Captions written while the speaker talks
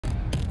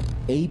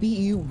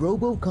ABU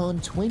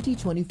Robocon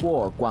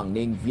 2024 Quảng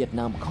Ninh,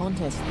 Vietnam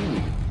contest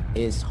theme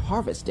is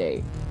Harvest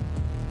Day.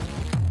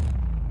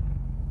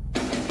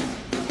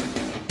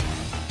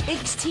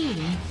 Each team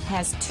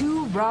has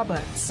two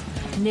robots,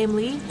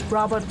 namely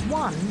Robot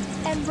 1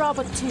 and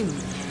Robot 2.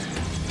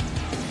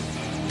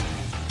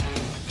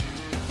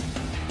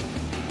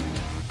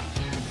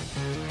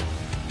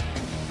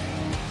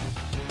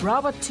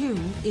 Robot 2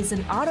 is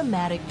an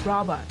automatic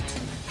robot.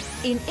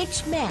 In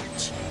each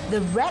match,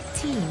 the red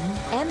team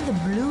and the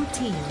blue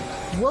team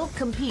will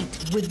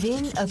compete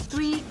within a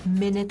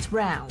 3-minute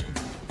round.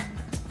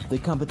 The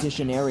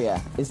competition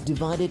area is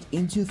divided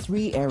into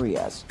 3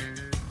 areas: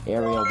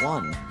 Area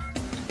 1,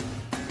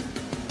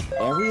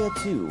 Area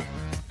 2,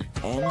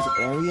 and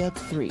Area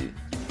 3.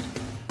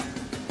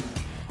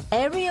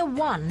 Area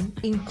 1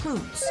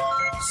 includes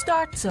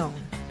Start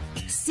Zone,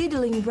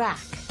 Seedling Rack.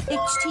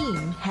 Each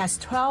team has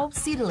 12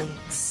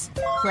 seedlings.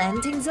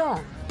 Planting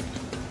Zone.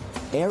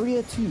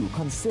 Area 2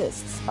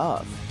 consists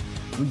of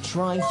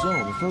Retry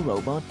Zone for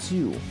Robot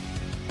 2,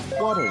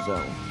 Water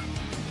Zone,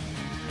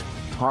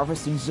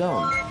 Harvesting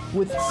Zone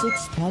with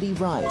 6 Paddy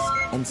Rice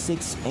and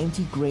 6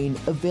 empty grain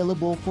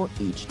available for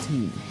each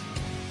team.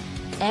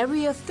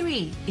 Area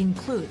 3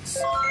 includes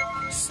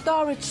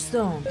Storage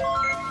Zone.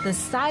 The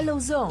Silo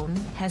Zone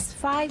has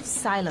 5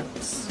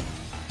 silos.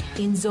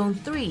 In Zone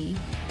 3,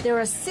 there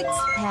are 6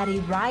 Paddy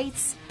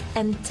Rice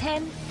and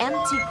 10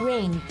 empty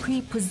grain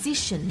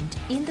pre-positioned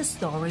in the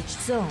storage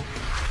zone.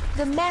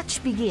 The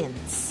match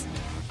begins.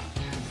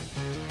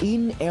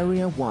 In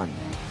Area 1,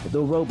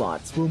 the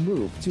robots will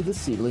move to the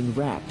seedling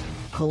rack,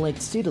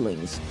 collect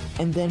seedlings,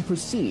 and then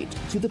proceed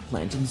to the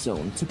planting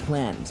zone to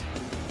plant.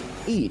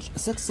 Each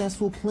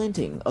successful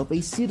planting of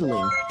a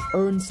seedling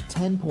earns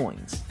 10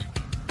 points.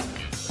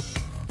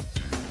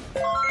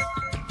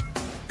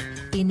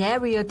 In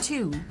Area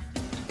 2,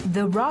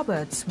 the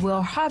robots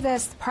will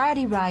harvest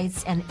Paddy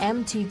Rice and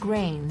empty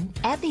grain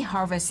at the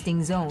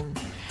harvesting zone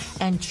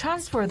and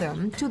transfer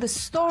them to the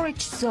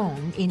storage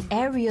zone in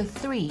Area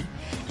 3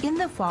 in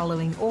the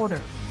following order: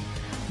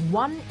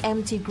 1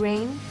 empty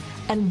grain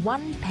and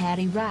 1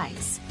 Paddy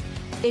Rice.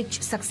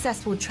 Each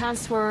successful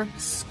transfer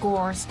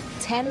scores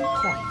 10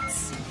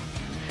 points.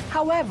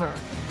 However,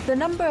 the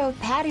number of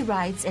Paddy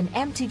Rice and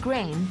empty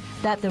grain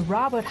that the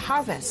robot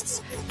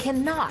harvests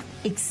cannot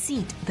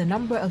exceed the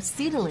number of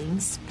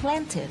seedlings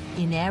planted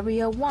in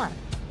Area 1.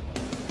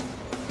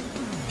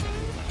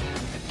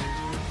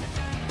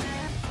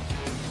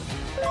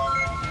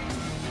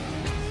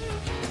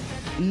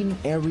 In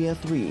Area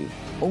 3,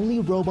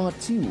 only Robot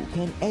 2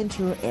 can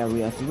enter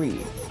Area 3.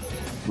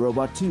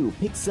 Robot 2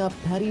 picks up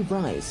Paddy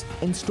Rice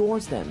and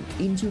stores them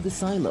into the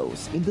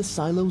silos in the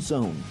silo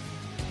zone.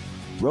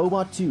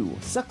 Robot 2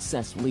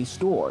 successfully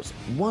stores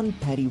 1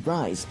 Paddy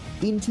Rice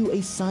into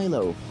a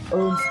silo,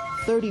 earns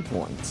 30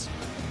 points.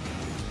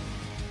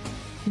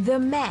 The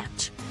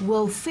match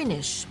will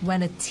finish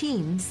when a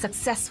team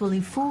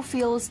successfully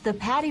fulfills the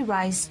Paddy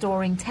Rice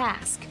storing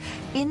task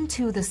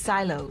into the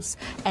silos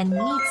and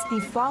meets the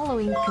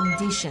following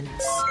conditions: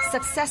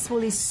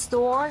 successfully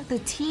store the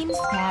team's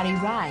Paddy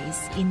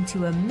Rice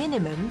into a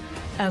minimum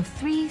of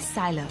 3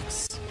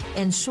 silos,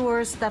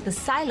 ensures that the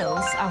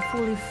silos are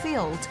fully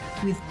filled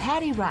with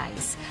Paddy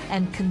Rice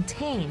and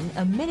contain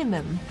a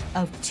minimum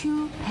of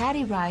 2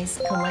 Paddy Rice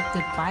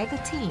collected by the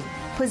team,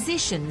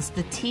 positions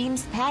the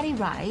team's Paddy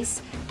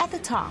Rice at the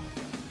top.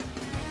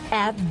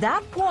 At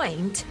that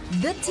point,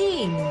 the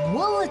team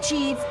will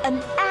achieve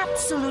an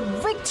absolute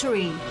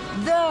victory,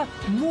 the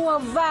Mùa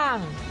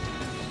Vàng.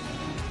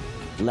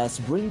 Let's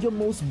bring your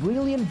most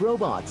brilliant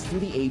robots to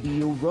the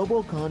ABU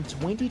Robocon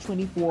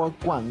 2024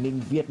 Quảng Ninh,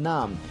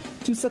 Vietnam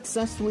to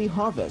successfully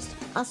harvest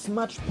as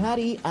much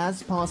paddy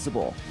as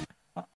possible.